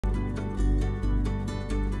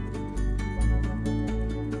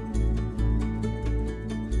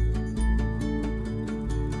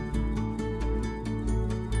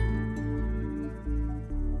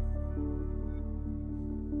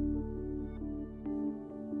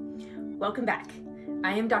Welcome back.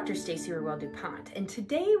 I am Dr. Stacy Reuille-Dupont, and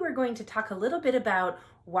today we're going to talk a little bit about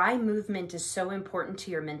why movement is so important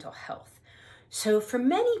to your mental health. So for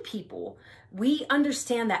many people, we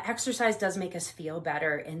understand that exercise does make us feel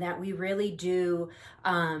better and that we really do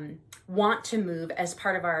want to move as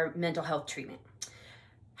part of our mental health treatment.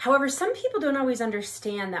 However, some people don't always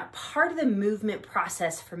understand that part of the movement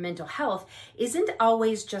process for mental health isn't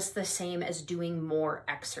always just the same as doing more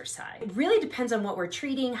exercise. It really depends on what we're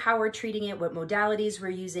treating, how we're treating it, what modalities we're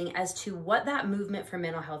using as to what that movement for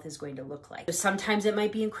mental health is going to look like. So sometimes it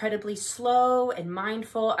might be incredibly slow and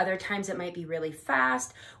mindful. Other times it might be really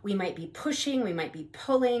fast. We might be pushing, we might be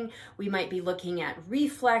pulling, we might be looking at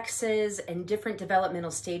reflexes and different developmental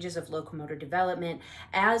stages of locomotor development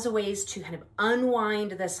as ways to kind of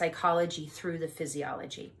unwind the psychology through the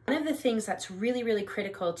physiology. One of the things that's really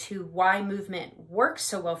critical to why movement works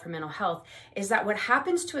so well for mental health is that what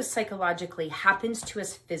happens to us psychologically happens to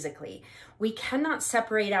us physically. We cannot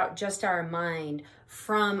separate out just our mind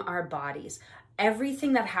from our bodies.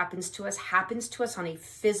 Everything that happens to us on a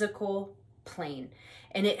physical plane.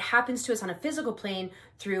 And it happens to us on a physical plane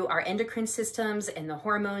through our endocrine systems and the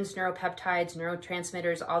hormones, neuropeptides,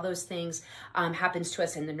 neurotransmitters, all those things happens to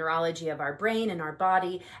us in the neurology of our brain and our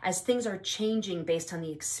body as things are changing based on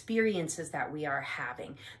the experiences that we are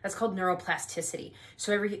having. That's called neuroplasticity.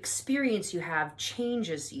 So every experience you have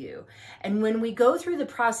changes you. And when we go through the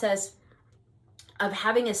process of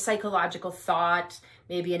having a psychological thought,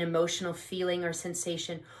 maybe an emotional feeling or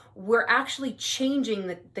sensation, we're actually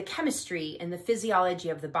changing the chemistry and the physiology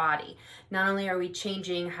of the body. Not only are we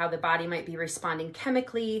changing how the body might be responding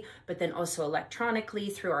chemically, but then also electronically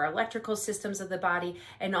through our electrical systems of the body,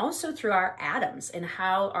 and also through our atoms and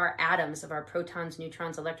how our atoms of our protons,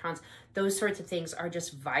 neutrons, electrons, those sorts of things are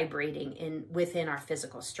just vibrating within our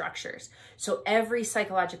physical structures. So every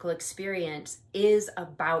psychological experience is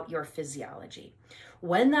about your physiology.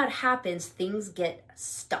 When that happens, things get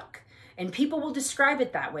stuck. And people will describe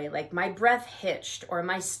it that way, like my breath hitched, or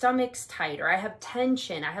my stomach's tight, or I have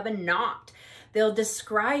tension, I have a knot. They'll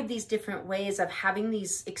describe these different ways of having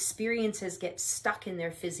these experiences get stuck in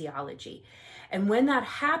their physiology. And when that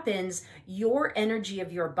happens, your energy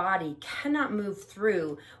of your body cannot move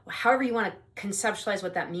through, however you want to conceptualize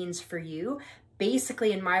what that means for you.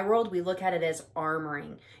 Basically, in my world, we look at it as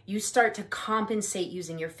armoring. You start to compensate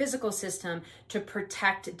using your physical system to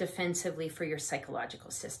protect defensively for your psychological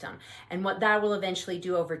system. And what that will eventually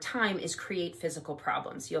do over time is create physical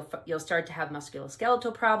problems. You'll start to have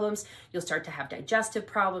musculoskeletal problems. You'll start to have digestive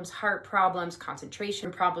problems, heart problems,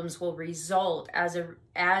 concentration problems will result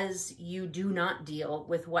as you do not deal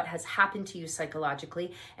with what has happened to you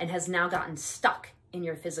psychologically and has now gotten stuck in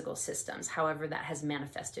your physical systems, however that has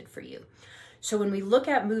manifested for you. So when we look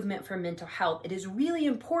at movement for mental health, it is really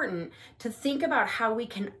important to think about how we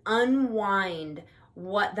can unwind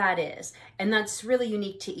what that is. And that's really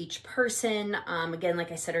unique to each person. Again,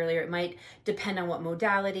 like I said earlier, it might depend on what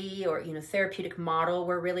modality or therapeutic model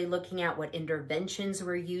we're really looking at, what interventions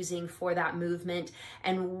we're using for that movement,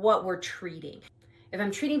 and what we're treating. If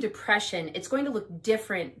I'm treating depression, it's going to look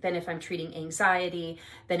different than if I'm treating anxiety,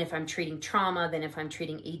 than if I'm treating trauma, than if I'm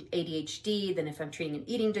treating ADHD, than if I'm treating an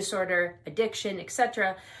eating disorder, addiction,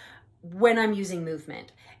 etc. when I'm using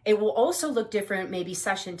movement. It will also look different maybe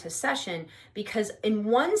session to session, because in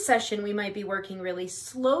one session we might be working really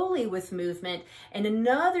slowly with movement, and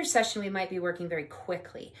another session we might be working very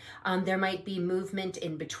quickly. There might be movement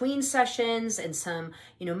in between sessions and some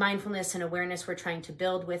mindfulness and awareness we're trying to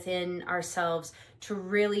build within ourselves to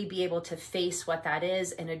really be able to face what that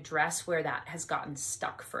is and address where that has gotten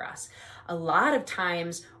stuck for us. A lot of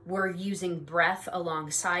times we're using breath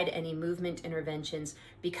alongside any movement interventions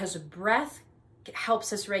because breath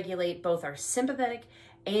helps us regulate both our sympathetic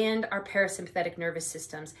and our parasympathetic nervous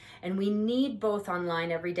systems. And we need both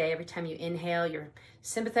online every day. Every time you inhale, you're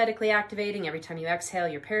sympathetically activating. Every time you exhale,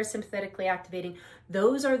 you're parasympathetically activating.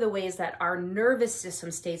 Those are the ways that our nervous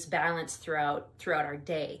system stays balanced throughout our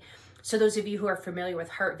day. So those of you who are familiar with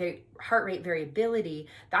heart rate variability,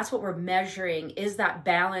 that's what we're measuring, is that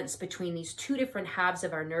balance between these two different halves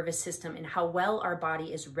of our nervous system and how well our body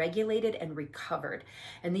is regulated and recovered.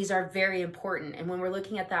 And these are very important. And when we're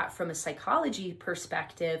looking at that from a psychology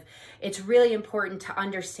perspective, it's really important to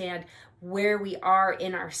understand where we are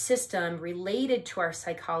in our system related to our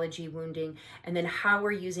psychology wounding, and then how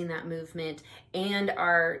we're using that movement and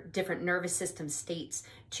our different nervous system states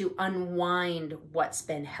to unwind what's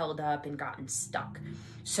been held up and gotten stuck.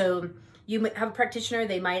 So You have a practitioner,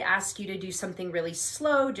 they might ask you to do something really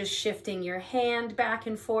slow, just shifting your hand back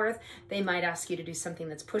and forth. They might ask you to do something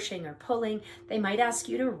that's pushing or pulling. They might ask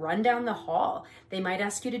you to run down the hall. They might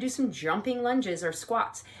ask you to do some jumping lunges or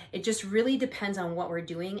squats. It just really depends on what we're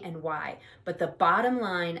doing and why. But the bottom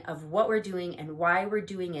line of what we're doing and why we're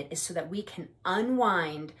doing it is so that we can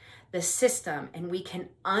unwind the system and we can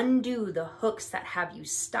undo the hooks that have you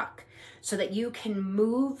stuck, so that you can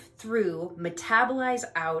move through, metabolize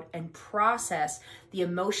out, and process the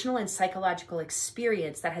emotional and psychological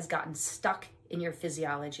experience that has gotten stuck in your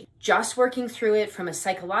physiology. Just working through it from a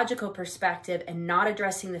psychological perspective and not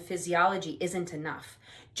addressing the physiology isn't enough.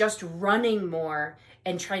 Just running more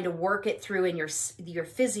and trying to work it through in your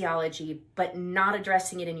physiology, but not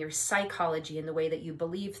addressing it in your psychology, in the way that you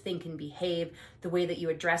believe, think, and behave, the way that you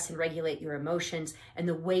address and regulate your emotions, and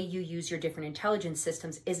the way you use your different intelligence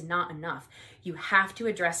systems is not enough. You have to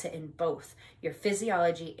address it in both your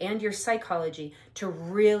physiology and your psychology to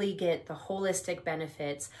really get the holistic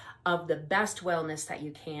benefits of the best wellness that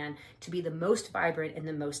you can, to be the most vibrant and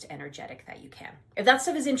the most energetic that you can. If that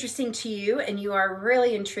stuff is interesting to you and you are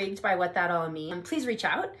really intrigued by what that all means, please reach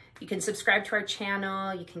out. You can subscribe to our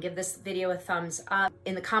channel. You can give this video a thumbs up.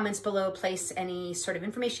 In the comments below, place any sort of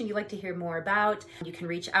information you'd like to hear more about. You can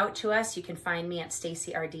reach out to us. You can find me at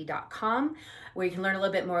stacyrd.com, where you can learn a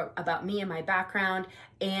little bit more about me and my background.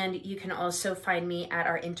 And you can also find me at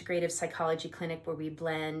our integrative psychology clinic, where we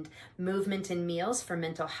blend movement and meals for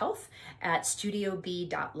mental health, at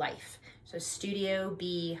studiob.life. So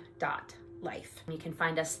studiob.life. You can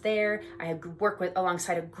find us there. I work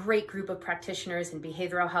alongside a great group of practitioners in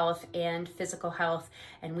behavioral health and physical health,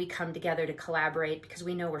 and we come together to collaborate because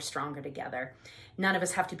we know we're stronger together. None of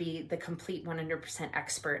us have to be the complete 100%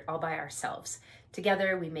 expert all by ourselves.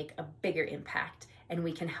 Together, we make a bigger impact, and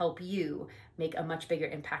we can help you make a much bigger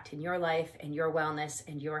impact in your life and your wellness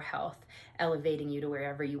and your health, elevating you to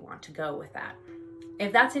wherever you want to go with that.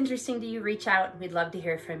 If that's interesting to you, reach out. We'd love to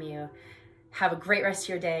hear from you. Have a great rest of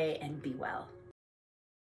your day and be well.